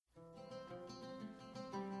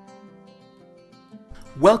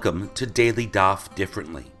Welcome to Daily Daf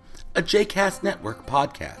Differently, a JCast Network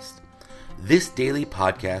podcast. This daily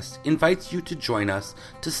podcast invites you to join us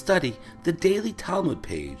to study the daily Talmud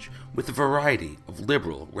page with a variety of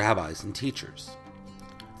liberal rabbis and teachers.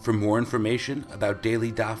 For more information about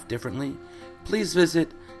Daily Daf Differently, please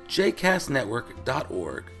visit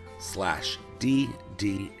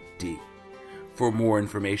jcastnetwork.org/DDD. For more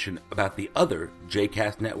information about the other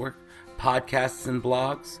JCast Network podcasts and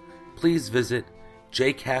blogs, please visit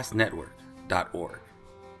jcastnetwork.org.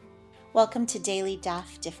 Welcome to Daily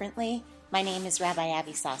Daf Differently. My name is Rabbi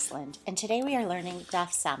Abby Sosland, and today we are learning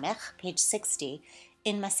Daf Samech, page 60,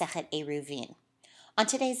 in Masechet Eruvin. On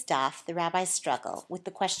today's Daf, the rabbis struggle with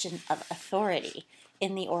the question of authority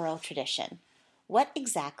in the oral tradition. What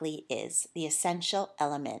exactly is the essential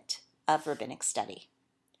element of rabbinic study?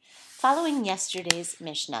 Following yesterday's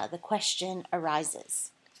Mishnah, the question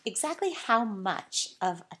arises, exactly how much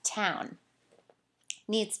of a town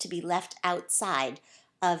needs to be left outside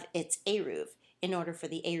of its Eruv in order for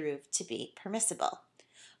the Eruv to be permissible?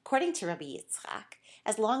 According to Rabbi Yitzchak,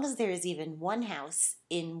 as long as there is even one house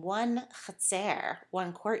in one chatzer,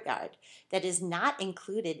 one courtyard, that is not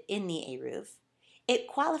included in the Eruv, it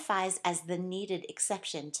qualifies as the needed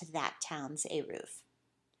exception to that town's Eruv.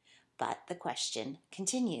 But the question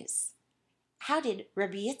continues. How did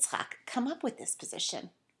Rabbi Yitzchak come up with this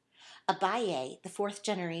position? Abaye, the fourth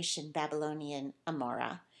generation Babylonian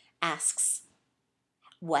Amora, asks,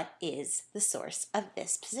 what is the source of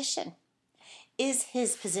this position? Is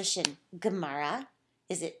his position Gemara?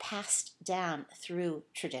 Is it passed down through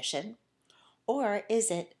tradition? Or is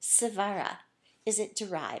it Svara? Is it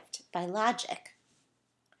derived by logic?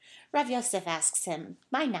 Rav Yosef asks him,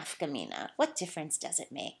 my nafkamina, what difference does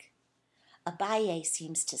it make? Abaye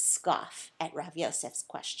seems to scoff at Rav Yosef's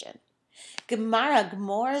question. Gemara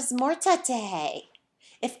gmors morta tehe.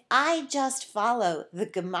 If I just follow the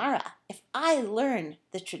Gemara, if I learn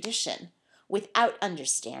the tradition without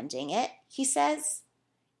understanding it, he says,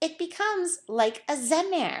 it becomes like a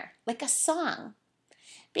zemer, like a song.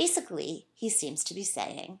 Basically, he seems to be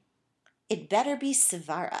saying, it better be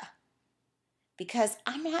Svara, because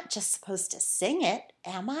I'm not just supposed to sing it,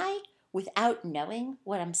 am I, without knowing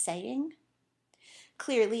what I'm saying?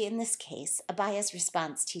 Clearly, in this case, Abaye's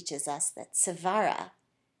response teaches us that Svara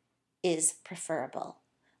is preferable.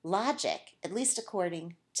 Logic, at least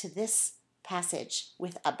according to this passage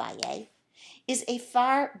with Abaye, is a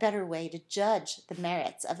far better way to judge the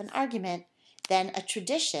merits of an argument than a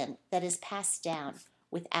tradition that is passed down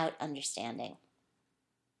without understanding.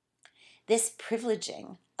 This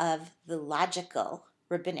privileging of the logical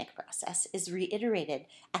rabbinic process is reiterated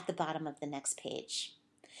at the bottom of the next page.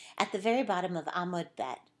 At the very bottom of Amud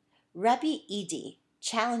Bet, Rabbi Idi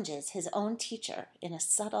challenges his own teacher in a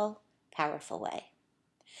subtle, powerful way.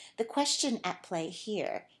 The question at play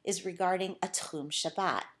here is regarding a Tchum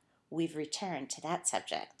Shabbat. We've returned to that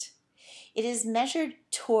subject. It is measured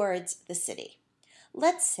towards the city.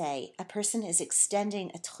 Let's say a person is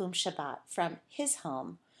extending a Tchum Shabbat from his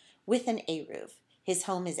home with an Eruv. His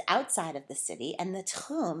home is outside of the city, and the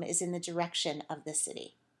Tchum is in the direction of the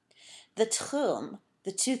city. The Tchum,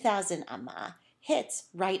 the 2,000 Amma, hits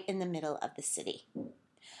right in the middle of the city.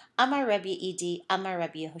 Amar Rabbi Idi, Amar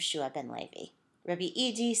Rabbi Yehoshua ben Levi. Rabbi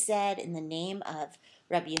Idi said in the name of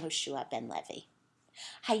Rabbi Yehoshua ben Levi,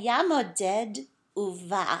 Hayamoded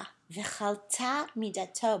uva v'chalta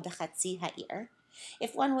midato b'chatzi ha'ir.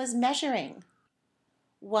 If one was measuring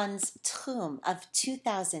one's tchum of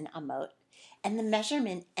 2,000 amot, and the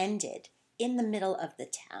measurement ended in the middle of the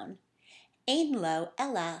town, ein lo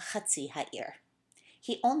ela chatzi ha'ir.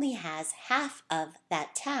 He only has half of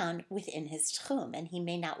that town within his tchum, and he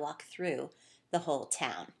may not walk through the whole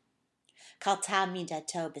town. Kalta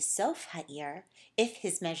midato besof ha'ir, if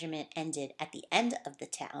his measurement ended at the end of the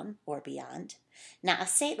town or beyond,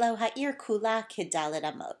 na'aset lo ha'ir kula kedalet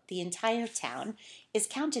amot. The entire town is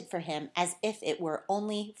counted for him as if it were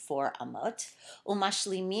only 4 amot,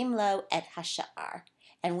 umashlimim lo et hasha'ar,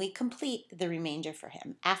 and we complete the remainder for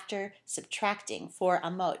him. After subtracting 4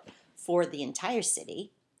 amot for the entire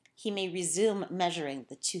city, he may resume measuring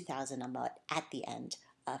the 2,000 amot at the end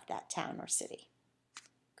of that town or city.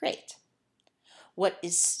 Great. What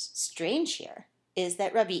is strange here is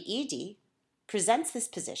that Rabbi Idi presents this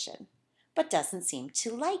position, but doesn't seem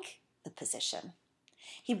to like the position.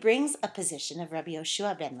 He brings a position of Rabbi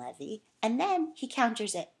Yehoshua ben Levi, and then he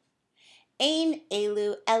counters it. Ein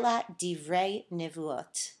elu ela divrei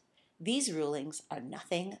nevuot. These rulings are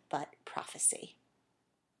nothing but prophecy.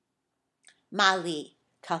 Mali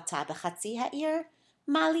kalta b'chatzi ha'ir,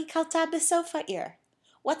 mali kalta b'sof ha'ir.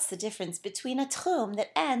 What's the difference between a tchum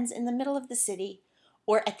that ends in the middle of the city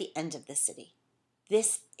or at the end of the city?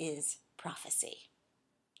 This is prophecy.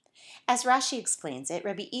 As Rashi explains it,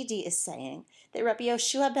 Rabbi Idi is saying that Rabbi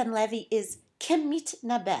Yoshua ben Levi is kemit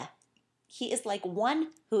nabeh. He is like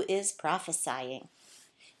one who is prophesying.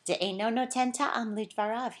 De'eno noten ta'am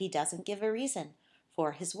lidvarav. He doesn't give a reason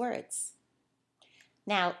for his words.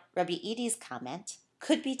 Now, Rabbi Idi's comment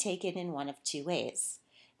could be taken in one of two ways.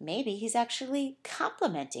 Maybe he's actually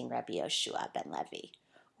complimenting Rabbi Yoshua ben Levi.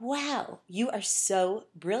 Wow, you are so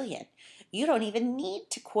brilliant. You don't even need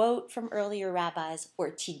to quote from earlier rabbis or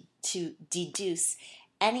to deduce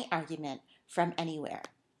any argument from anywhere.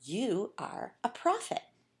 You are a prophet.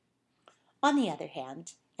 On the other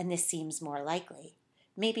hand, and this seems more likely,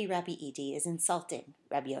 maybe Rabbi Idi is insulting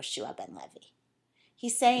Rabbi Yoshua ben Levi.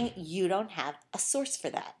 He's saying you don't have a source for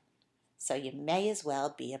that, so you may as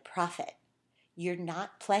well be a prophet. You're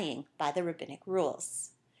not playing by the rabbinic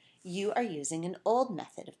rules. You are using an old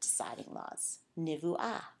method of deciding laws,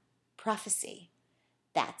 nivu'ah, prophecy.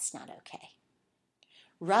 That's not okay.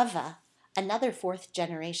 Rava, another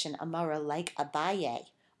fourth-generation Amora like Abaye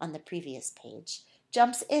on the previous page,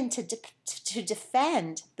 jumps in to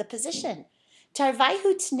defend the position.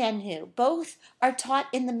 Tarvaihu Tnenhu, both are taught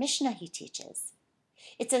in the Mishnah he teaches.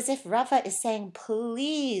 It's as if Rava is saying,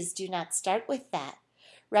 please do not start with that.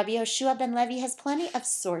 Rabbi Yoshua ben Levi has plenty of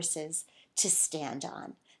sources to stand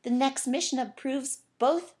on. The next Mishnah proves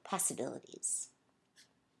both possibilities.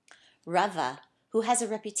 Rava, who has a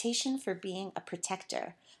reputation for being a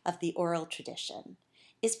protector of the oral tradition,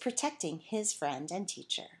 is protecting his friend and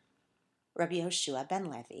teacher, Rabbi Yoshua ben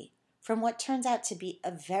Levi, from what turns out to be a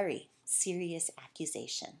very serious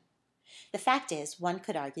accusation. The fact is, one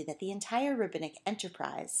could argue that the entire rabbinic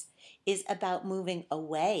enterprise is about moving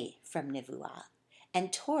away from nivu'ah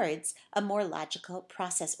and towards a more logical,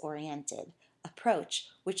 process-oriented approach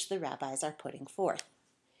which the rabbis are putting forth.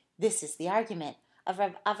 This is the argument of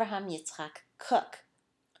Rav Avraham Yitzchak Kook,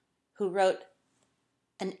 who wrote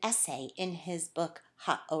an essay in his book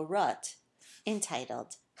Ha'orot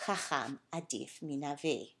entitled Chacham Adif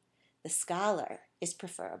Minavi. The scholar is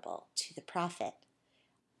preferable to the prophet.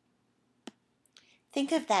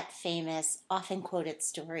 Think of that famous, often quoted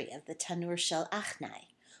story of the Tanur Shel Achnai,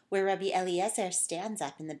 where Rabbi Eliezer stands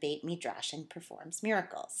up in the Beit Midrash and performs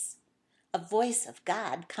miracles. A voice of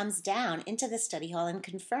God comes down into the study hall and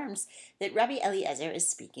confirms that Rabbi Eliezer is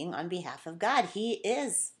speaking on behalf of God. He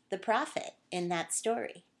is the prophet in that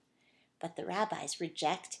story. But the rabbis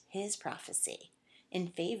reject his prophecy in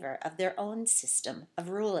favor of their own system of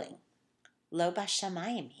ruling. Lo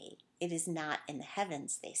bashamayim hi. It is not in the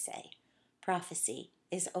heavens, they say. Prophecy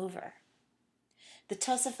is over. The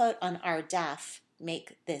Tosafot on our daf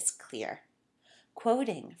make this clear.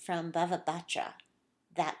 Quoting from Bava Batra,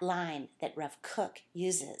 that line that Rav Kook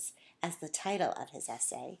uses as the title of his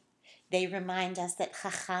essay, they remind us that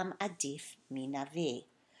Chacham Adif Minavi.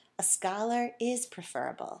 A scholar is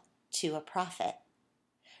preferable to a prophet.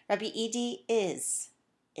 Rabbi Idi is,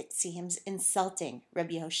 it seems, insulting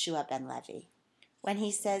Rabbi Yoshua ben Levi when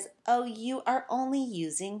he says, oh, you are only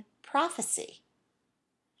using prophecy.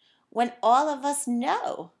 When all of us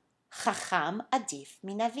know Chacham Adif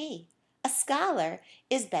Minavi, a scholar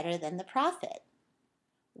is better than the prophet.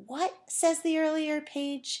 What says the earlier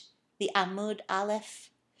page, the Amud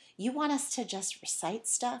Aleph? You want us to just recite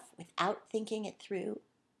stuff without thinking it through?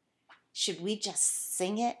 Should we just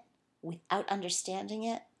sing it without understanding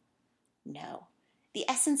it? No. The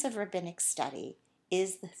essence of rabbinic study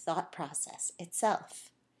is the thought process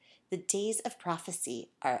itself. The days of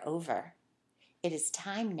prophecy are over. It is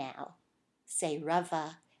time now, say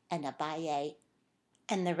Rava and Abaye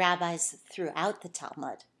and the rabbis throughout the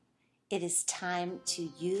Talmud. It is time to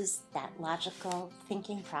use that logical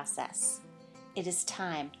thinking process. It is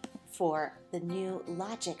time for the new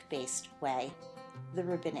logic-based way, the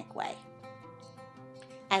rabbinic way.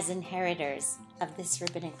 As inheritors of this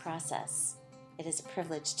rabbinic process, it is a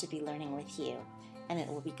privilege to be learning with you, and it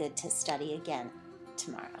will be good to study again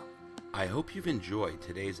tomorrow. I hope you've enjoyed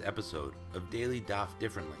today's episode of Daily Daf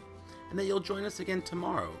Differently, and that you'll join us again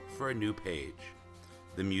tomorrow for a new page.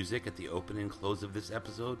 The music at the open and close of this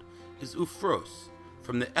episode is Ufros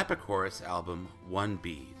from the Epichorus album One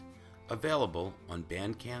Bead, available on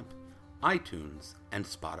Bandcamp, iTunes, and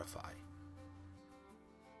Spotify.